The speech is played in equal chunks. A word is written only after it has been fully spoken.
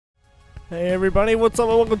Hey everybody, what's up?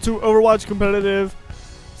 Welcome to Overwatch Competitive.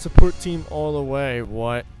 Support team all the way.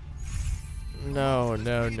 What? No.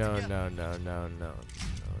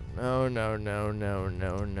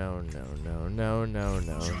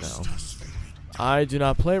 I do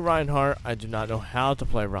not play Reinhardt. I do not know how to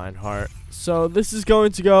play Reinhardt. So this is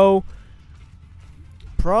going to go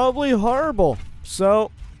probably horrible.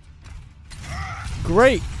 So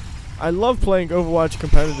great. I love playing Overwatch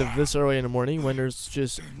competitive this early in the morning when there's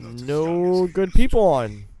just no good people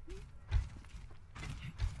on.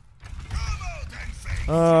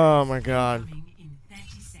 Oh my god.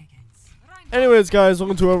 Anyways guys,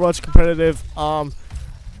 welcome to Overwatch competitive. I'm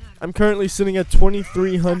currently sitting at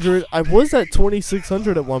 2300. I was at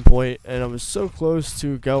 2600 at one point and I was so close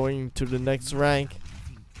to going to the next rank.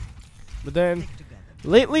 But then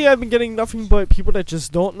lately I've been getting nothing but people that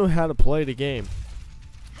just don't know how to play the game.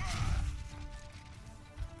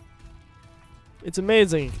 It's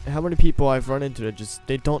amazing how many people I've run into that just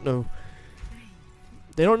they don't know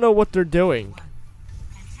what they're doing.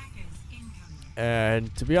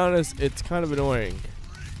 And to be honest, it's kind of annoying.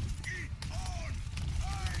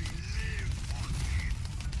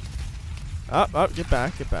 Up, get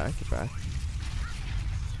back.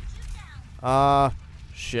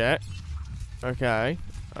 Shit. Okay.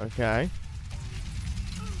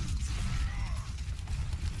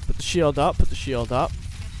 Put the shield up.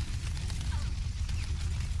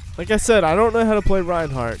 Like I said, I don't know how to play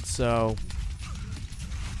Reinhardt, so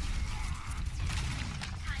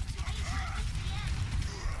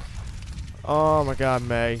oh my god,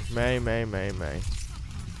 May.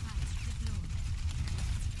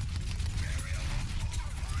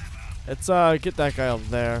 Let's get that guy up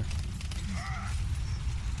there.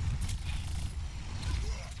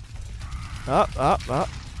 Up.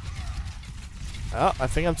 Oh, I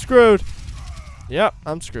think I'm screwed. Yep,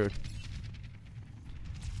 I'm screwed.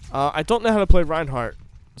 I don't know how to play Reinhardt,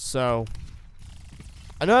 so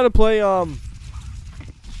I know how to play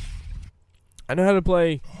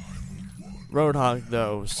Roadhog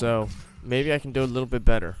though, so maybe I can do a little bit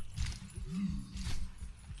better.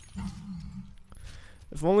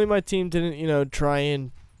 If only my team didn't, you know, try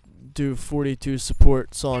and do 42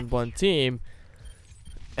 supports on one team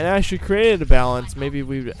and actually created a balance, maybe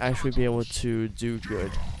we would actually be able to do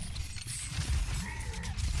good.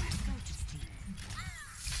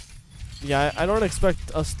 Yeah, I don't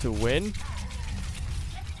expect us to win.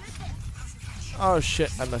 Oh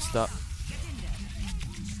shit, I messed up.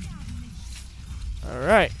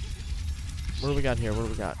 Alright. What do we got here? Nope.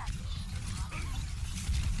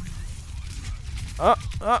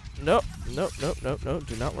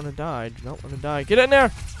 Do not want to die. Get in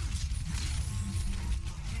there!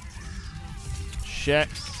 Shit.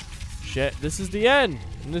 This is the end.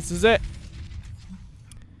 And this is it.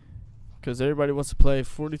 Because everybody wants to play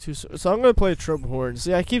 42. So I'm going to play Torbjorn.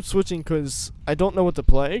 See, I keep switching because I don't know what to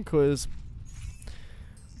play. Because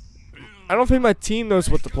I don't think my team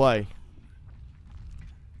knows what to play.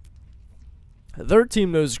 Their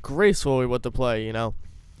team knows gracefully what to play, you know.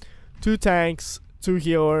 2 tanks, 2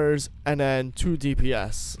 healers, and then 2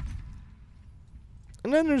 DPS.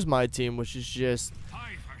 And then there's my team, which is just,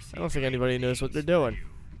 I don't think anybody knows what they're doing.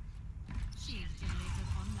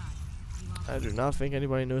 I do not think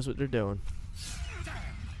anybody knows what they're doing.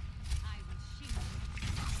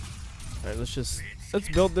 Alright, let's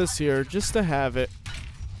build this here just to have it.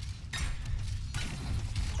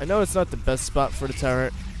 I know it's not the best spot for the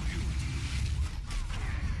turret.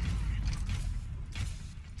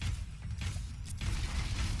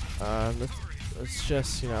 Let's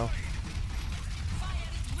just, you know,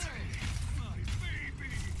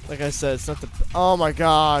 like I said, it's not the. Oh my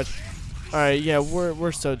god! All right, yeah,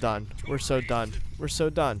 we're so done. There's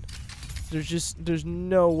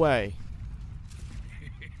no way.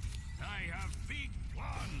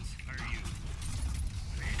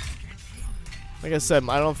 Like I said,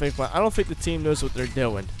 I don't think the team knows what they're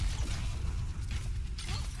doing.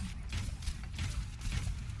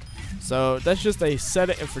 So that's just a set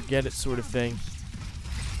it and forget it sort of thing.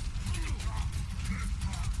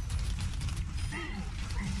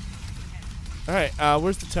 Alright,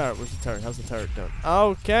 where's the turret? How's the turret doing?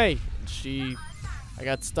 Okay. I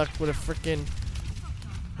got stuck with a freaking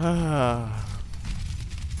I'm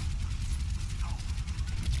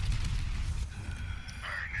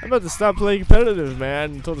about to stop playing competitive,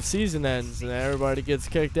 man, until the season ends and everybody gets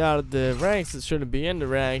kicked out of the ranks that shouldn't be in the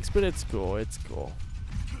ranks, but it's cool.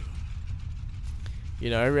 You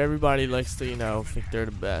know, everybody likes to, you know, think they're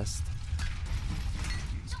the best.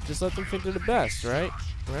 Just let them think they're the best, right?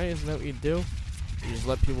 Right? Isn't that what you do? You just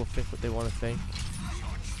let people think what they want to think.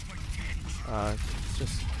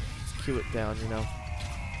 Just cue it down, you know.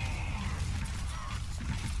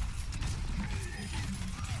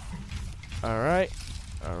 Alright.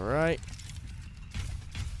 Alright.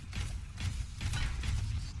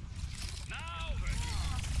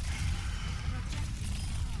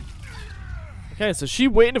 Okay, so she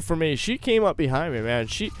waited for me. She came up behind me, man.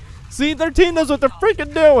 See, their team knows what they're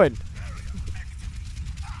freaking doing.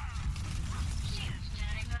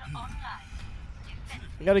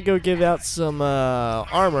 I gotta go give out some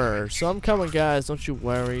armor. So I'm coming, guys. Don't you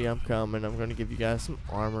worry. I'm coming. I'm gonna give you guys some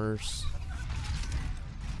armors.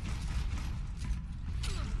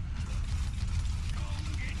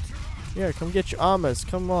 Here, come get your armors.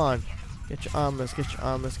 Come on. Get your armors. Get your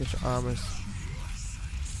armors. Get your armors.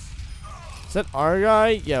 Is that our guy?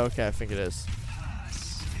 Yeah, okay, I think it is.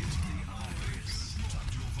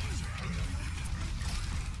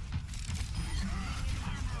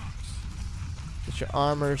 Get your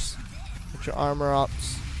armors. Get your armor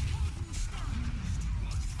ups.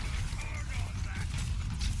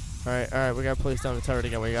 Alright, we gotta place down the turret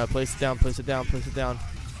again. We gotta place it down, place it down, place it down.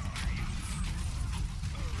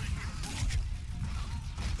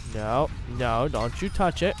 No, no, don't you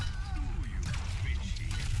touch it.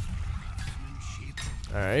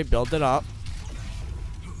 Alright, build it up.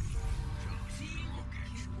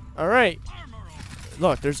 Alright.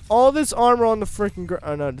 Look, there's all this armor on the freaking ground.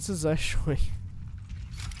 Oh no, this is actually...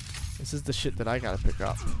 This is the shit that I gotta pick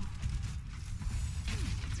up.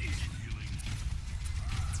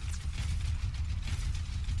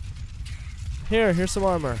 Here's some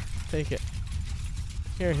armor. Take it.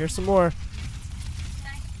 Here's some more.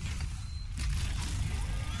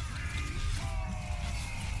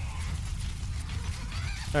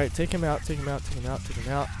 Alright, take him out, take him out, take him out, take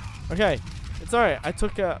him out. Okay, it's alright. I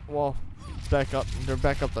took well, it's back up. They're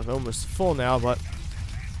back up to almost full now, but...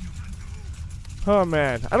 Oh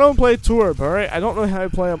man, I don't play Torb, alright? I don't know how to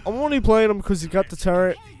play him. I'm only playing him because he got the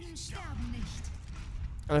turret.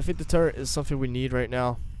 And I think the turret is something we need right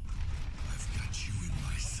now.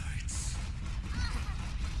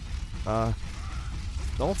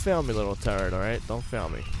 Don't fail me, little turret, alright? Don't fail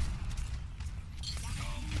me.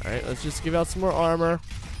 Alright, let's just give out some more armor.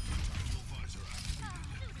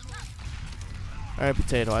 Alright,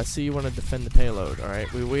 Potato, I see you want to defend the payload,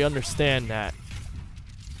 alright? We understand that.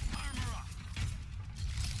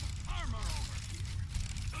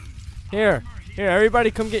 Here,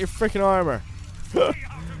 everybody come get your freaking armor.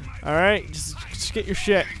 Alright, just get your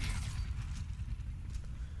shit.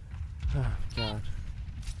 Oh, God.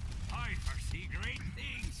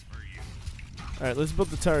 Alright, let's build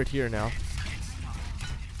the turret here now.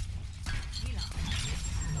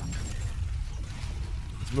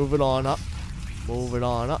 Let's move it on up. Move it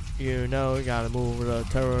on up. You know, you gotta move the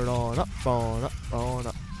turret on up, on up, on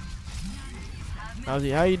up.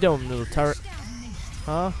 How you doing, little turret?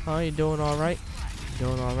 Huh? How you doing alright?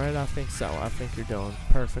 Doing alright? I think so. I think you're doing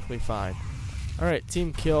perfectly fine. Alright,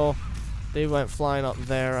 team kill. They went flying up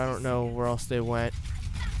there. I don't know where else they went.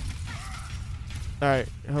 Alright,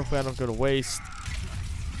 hopefully I don't go to waste.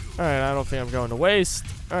 Alright, I don't think I'm going to waste.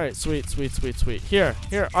 Alright, sweet, sweet, sweet, sweet. Here,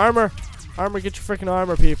 armor. Armor, get your freaking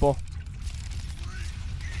armor, people.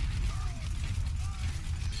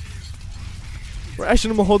 We're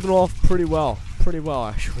actually holding off pretty well. Pretty well,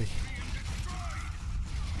 actually.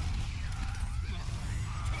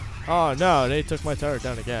 Oh no, they took my turret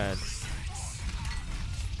down again.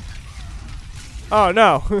 Oh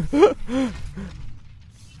no.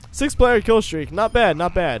 6-player kill streak. Not bad,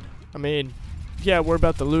 not bad. I mean, yeah, we're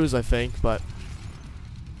about to lose, I think, but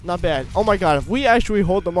not bad. Oh my god, if we actually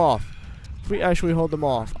hold them off,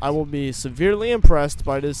 I will be severely impressed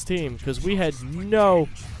by this team, because we had no...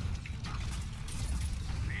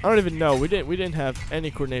 I don't even know. We didn't have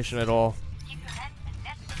any coordination at all.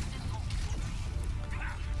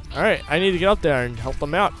 Alright, I need to get up there and help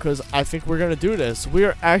them out, because I think we're going to do this. We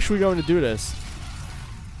are actually going to do this.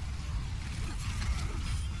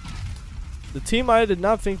 The team I did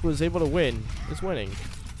not think was able to win is winning.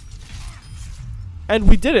 And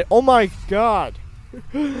we did it. Oh my god.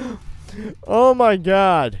 Oh my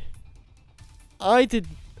god. I did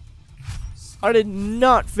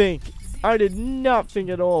not think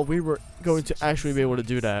at all we were going to actually be able to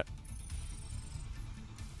do that.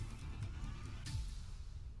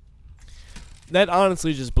 That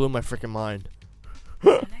honestly just blew my freaking mind.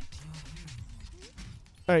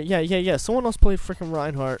 Alright, yeah. Someone else play freaking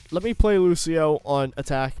Reinhardt. Let me play Lucio on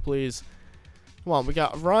attack, please. Come on, we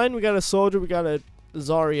got Ryan, we got a soldier, we got a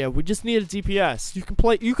Zarya. We just need a DPS.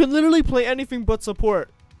 You can literally play anything but support.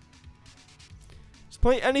 Just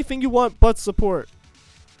play anything you want but support.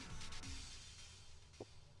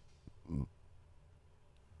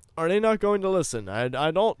 Are they not going to listen? I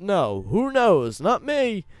don't know. Who knows? Not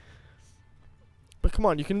me. But come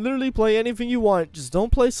on, you can literally play anything you want. Just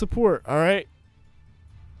don't play support, alright?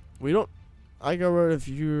 We don't... I got rid of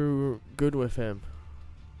you good with him.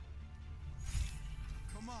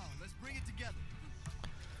 Come on, let's bring it together.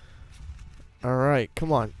 Alright,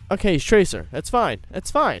 come on. Okay, he's Tracer. That's fine.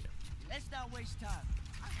 That's fine. Let's not waste time.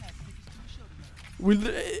 I have tickets to the show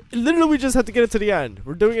tonight. Literally we just have to get it to the end.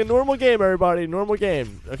 We're doing a normal game, everybody. Normal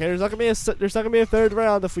game. Okay, there's not gonna be a third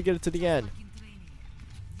round if we get it to the end.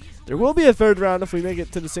 There will be a third round if we make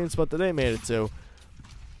it to the same spot that they made it to.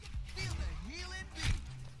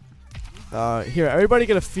 Here, everybody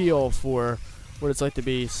get a feel for what it's like to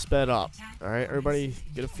be sped up. Alright, everybody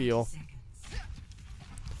get a feel.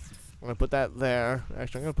 I'm gonna put that there.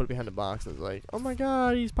 Actually, I'm gonna put it behind the box. It's like, oh my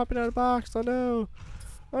god, he's popping out of the box. Oh no.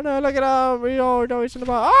 Oh no, look at him. Oh no, he's in the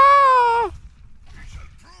box. Ah!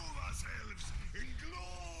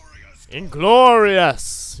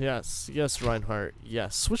 Inglorious. Yes, yes, Reinhardt.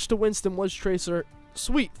 Yes. Switch to Winston was Tracer.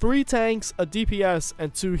 Sweet. 3 tanks, a DPS,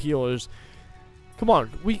 and 2 healers. Come on,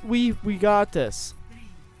 we got this.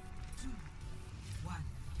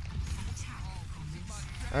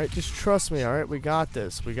 Alright, just trust me, alright? We got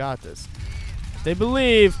this. We got this. If they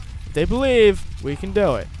believe, we can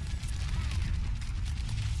do it.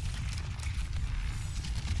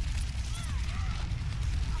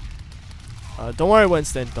 Don't worry,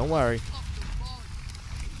 Winston. Don't worry.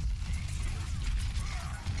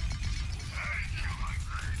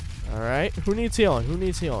 Alright, who needs healing? Who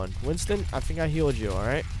needs healing? Winston, I think I healed you,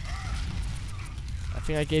 alright? I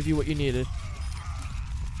think I gave you what you needed.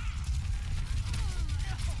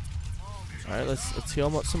 Alright, let's heal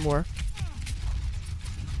him up some more.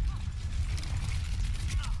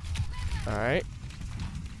 Alright.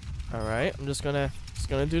 Alright, I'm just gonna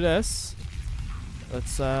do this.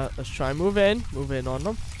 Let's try and move in on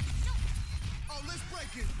them.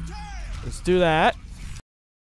 Let's do that.